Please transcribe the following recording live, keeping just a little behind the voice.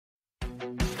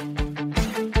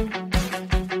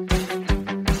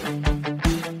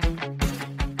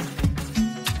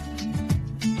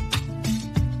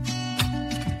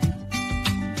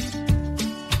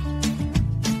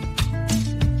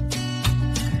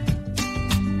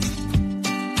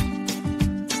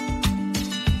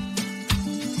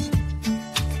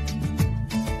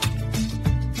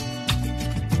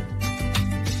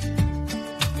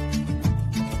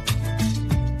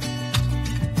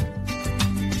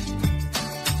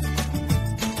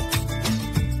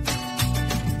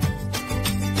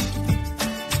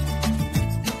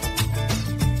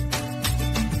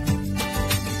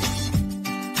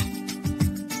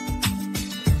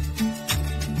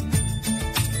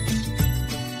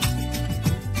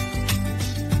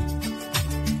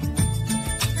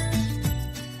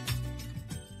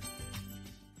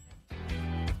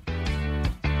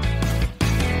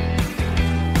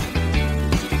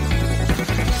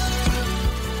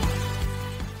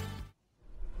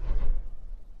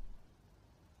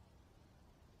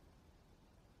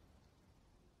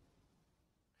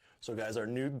So guys, our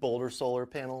new Boulder solar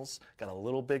panels got a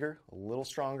little bigger, a little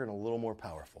stronger, and a little more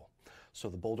powerful. So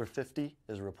the Boulder 50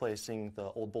 is replacing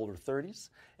the old Boulder 30s,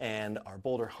 and our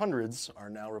Boulder 100s are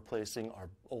now replacing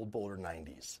our old Boulder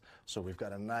 90s. So we've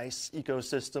got a nice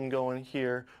ecosystem going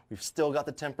here. We've still got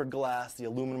the tempered glass, the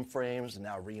aluminum frames, and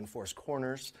now reinforced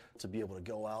corners to be able to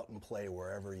go out and play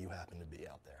wherever you happen to be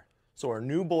out there. So our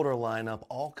new Boulder lineup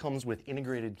all comes with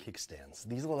integrated kickstands.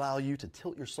 These allow you to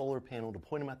tilt your solar panel to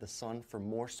point them at the sun for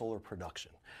more solar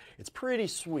production. It's pretty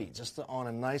sweet. Just on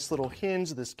a nice little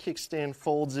hinge, this kickstand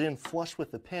folds in flush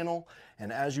with the panel,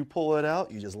 and as you pull it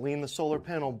out, you just lean the solar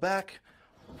panel back,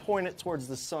 point it towards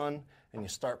the sun, and you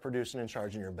start producing and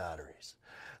charging your batteries.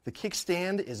 The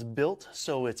kickstand is built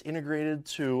so it's integrated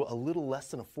to a little less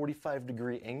than a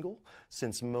 45-degree angle.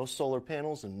 Since most solar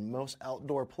panels and most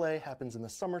outdoor play happens in the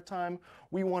summertime,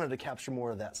 we wanted to capture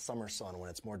more of that summer sun when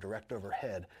it's more direct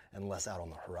overhead and less out on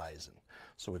the horizon.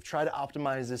 So we've tried to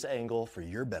optimize this angle for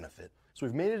your benefit. So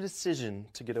we've made a decision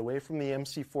to get away from the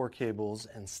MC4 cables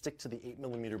and stick to the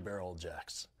 8mm barrel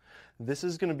jacks. This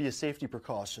is going to be a safety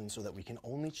precaution so that we can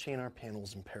only chain our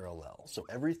panels in parallel, so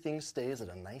everything stays at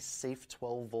a nice safe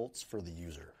 12 volts for the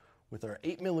user. With our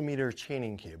 8mm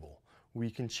chaining cable,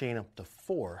 we can chain up to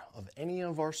 4 of any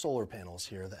of our solar panels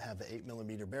here that have the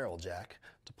 8mm barrel jack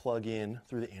to plug in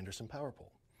through the Anderson power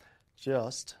pole.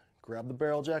 Just grab the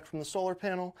barrel jack from the solar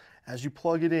panel. As you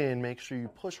plug it in, make sure you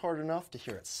push hard enough to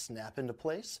hear it snap into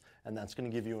place, and that's going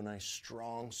to give you a nice,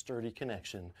 strong, sturdy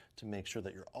connection to make sure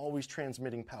that you're always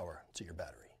transmitting power to your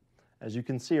battery. As you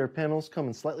can see, our panels come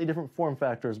in slightly different form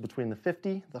factors between the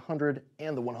 50, the 100,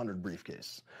 and the 100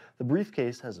 briefcase. The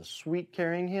briefcase has a sweet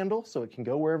carrying handle so it can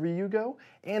go wherever you go,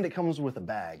 and it comes with a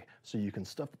bag so you can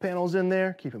stuff the panels in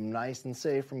there, keep them nice and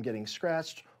safe from getting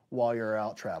scratched while you're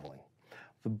out traveling.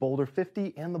 The Boulder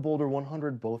 50 and the Boulder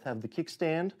 100 both have the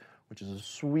kickstand, which is a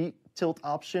sweet tilt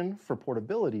option for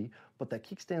portability, but that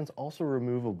kickstand's also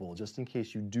removable just in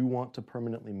case you do want to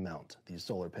permanently mount these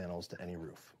solar panels to any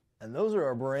roof. And those are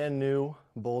our brand new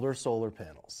Boulder solar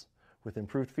panels with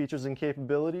improved features and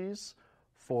capabilities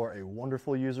for a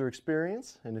wonderful user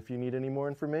experience. And if you need any more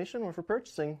information or for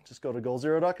purchasing, just go to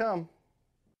goalzero.com.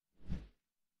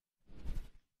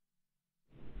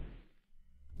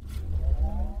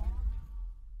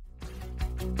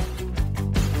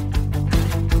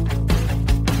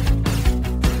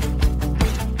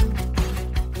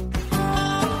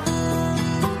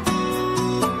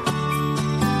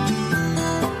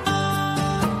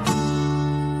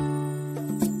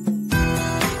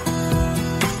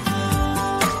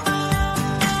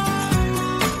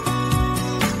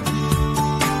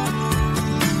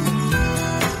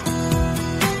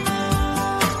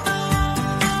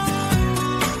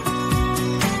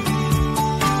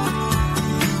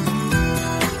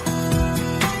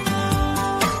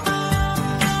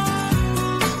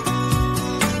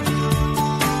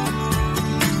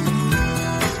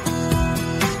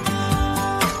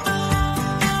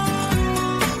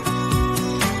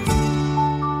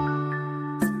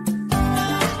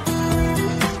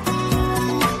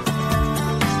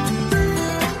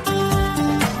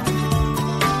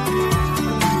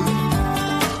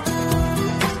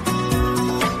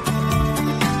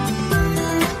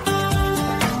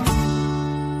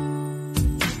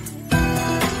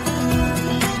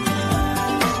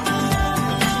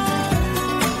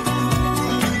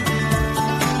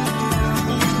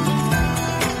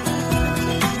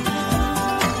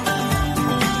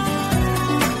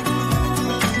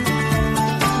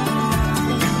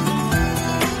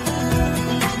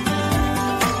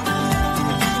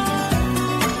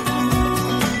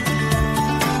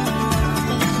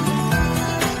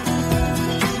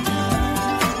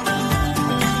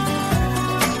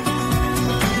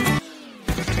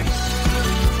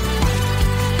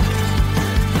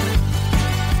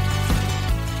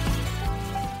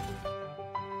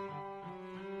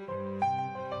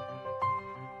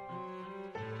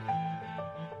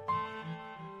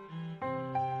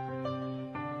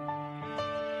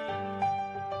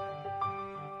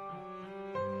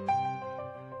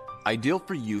 Ideal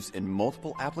for use in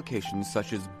multiple applications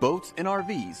such as boats and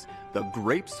RVs, the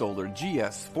Grape Solar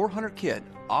GS 400 kit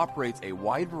operates a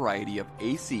wide variety of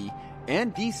AC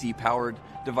and DC powered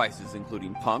devices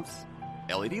including pumps,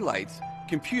 LED lights,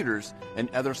 computers, and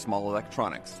other small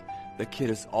electronics. The kit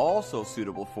is also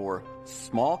suitable for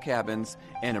small cabins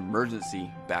and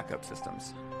emergency backup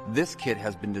systems. This kit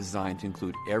has been designed to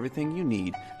include everything you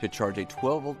need to charge a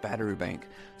 12-volt battery bank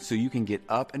so you can get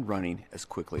up and running as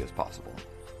quickly as possible.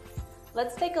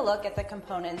 Let's take a look at the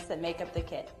components that make up the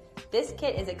kit. This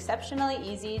kit is exceptionally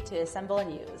easy to assemble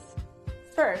and use.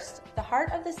 First, the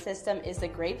heart of the system is the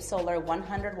Grape Solar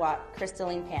 100-watt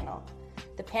crystalline panel.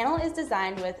 The panel is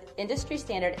designed with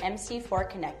industry-standard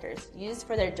MC4 connectors used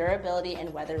for their durability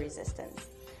and weather resistance.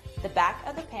 The back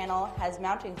of the panel has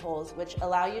mounting holes which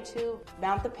allow you to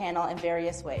mount the panel in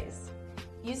various ways.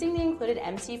 Using the included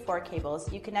MC4 cables,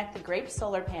 you connect the Grape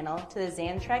solar panel to the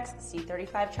Xantrex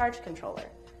C35 charge controller.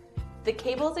 The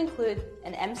cables include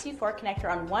an MC4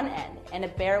 connector on one end and a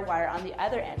bare wire on the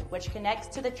other end, which connects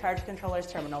to the charge controller's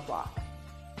terminal block.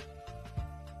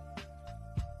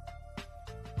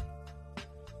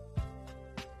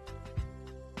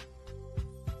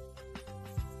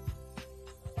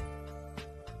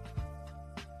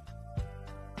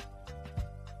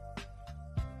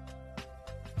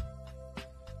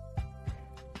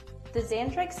 The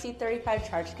Xantrex C35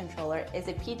 charge controller is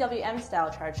a PWM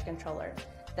style charge controller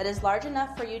that is large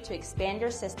enough for you to expand your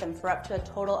system for up to a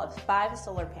total of 5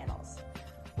 solar panels.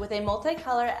 With a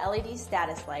multicolor LED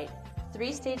status light,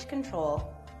 3-stage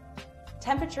control,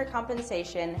 temperature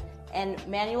compensation, and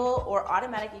manual or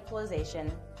automatic equalization,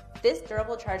 this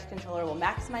durable charge controller will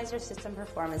maximize your system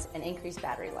performance and increase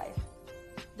battery life.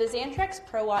 The Xantrex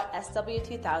ProWatt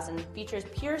SW2000 features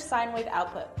pure sine wave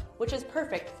output, which is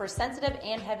perfect for sensitive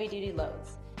and heavy-duty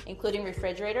loads, including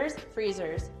refrigerators,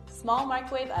 freezers, small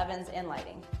microwave ovens, and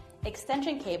lighting.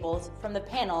 Extension cables from the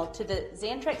panel to the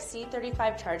Xantrex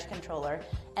C35 charge controller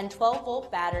and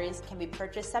 12-volt batteries can be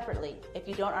purchased separately if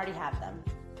you don't already have them.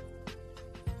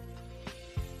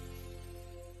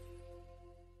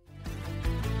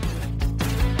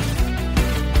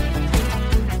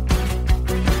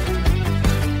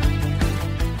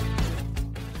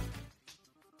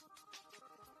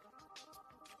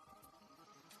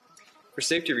 For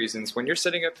safety reasons, when you're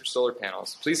setting up your solar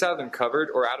panels, please have them covered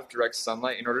or out of direct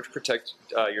sunlight in order to protect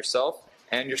yourself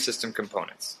and your system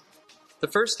components. The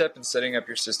first step in setting up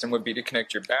your system would be to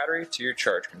connect your battery to your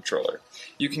charge controller.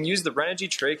 You can use the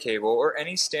Renogy tray cable or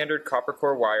any standard copper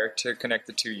core wire to connect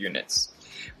the two units.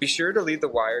 Be sure to lead the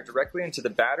wire directly into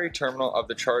the battery terminal of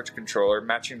the charge controller,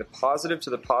 matching the positive to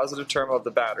the positive terminal of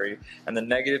the battery and the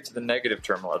negative to the negative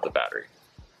terminal of the battery.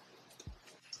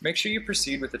 Make sure you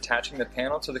proceed with attaching the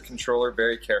panel to the controller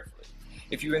very carefully.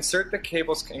 If you insert the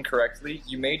cables incorrectly,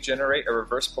 you may generate a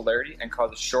reverse polarity and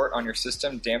cause a short on your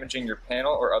system, damaging your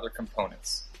panel or other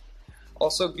components.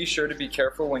 Also, be sure to be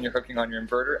careful when you're hooking on your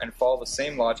inverter and follow the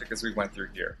same logic as we went through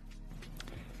here.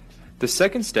 The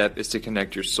second step is to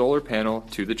connect your solar panel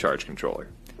to the charge controller.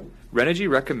 Renogy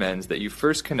recommends that you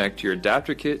first connect your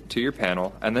adapter kit to your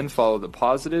panel and then follow the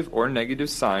positive or negative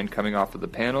sign coming off of the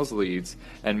panel's leads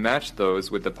and match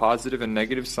those with the positive and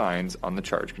negative signs on the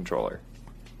charge controller.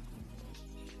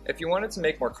 If you wanted to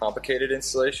make more complicated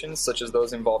installations, such as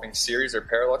those involving series or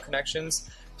parallel connections,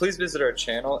 please visit our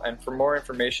channel and for more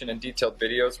information and detailed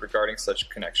videos regarding such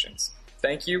connections.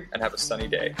 Thank you and have a sunny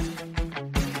day.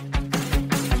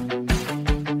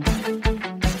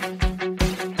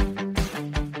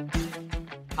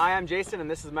 Hi, I'm Jason,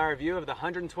 and this is my review of the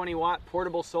 120-watt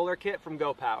portable solar kit from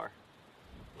GoPower.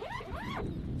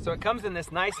 So it comes in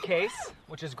this nice case,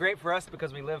 which is great for us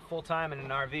because we live full-time in an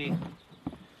RV.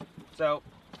 So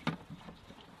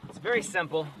it's very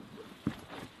simple.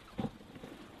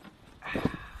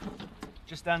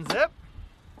 Just unzip,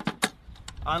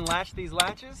 unlatch these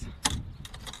latches,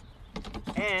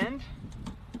 and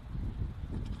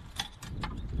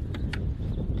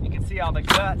you can see all the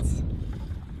guts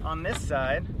on this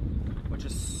side, which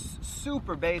is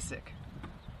super basic.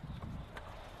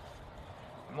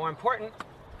 More important,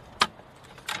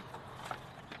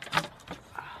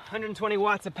 120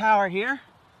 watts of power here,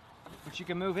 which you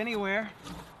can move anywhere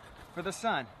for the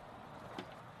sun.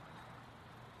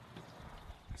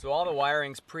 So all the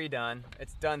wiring's pre-done.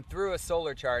 It's done through a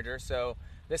solar charger, so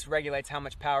this regulates how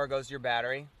much power goes to your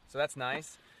battery, so that's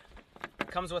nice. It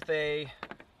comes with a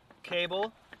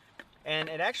cable, and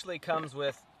it actually comes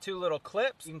with 2 little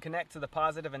clips. You can connect to the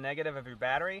positive and negative of your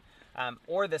battery,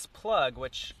 or this plug,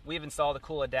 which we've installed a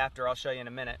cool adapter I'll show you in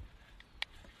a minute.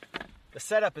 The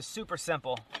setup is super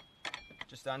simple.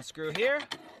 Just unscrew here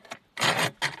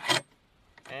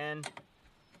and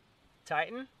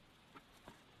tighten.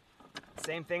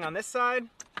 Same thing on this side.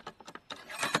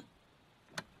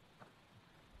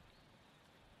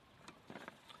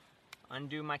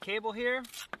 Undo my cable here.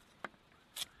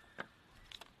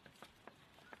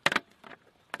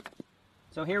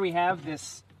 So here we have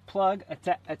this plug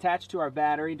attached to our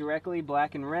battery directly,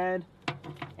 black and red,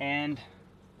 and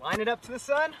line it up to the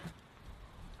sun.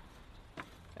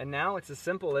 And now it's as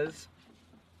simple as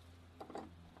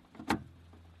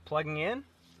plugging in,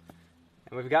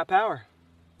 and we've got power.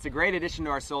 It's a great addition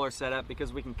to our solar setup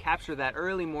because we can capture that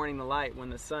early morning light when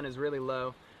the sun is really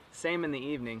low Same in the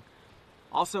evening.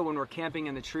 Also, when we're camping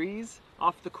in the trees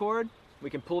off the cord, we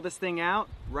can pull this thing out,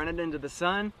 run it into the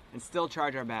sun, and still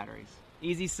charge our batteries.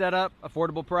 Easy setup,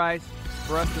 affordable price.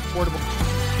 For us, it's portable.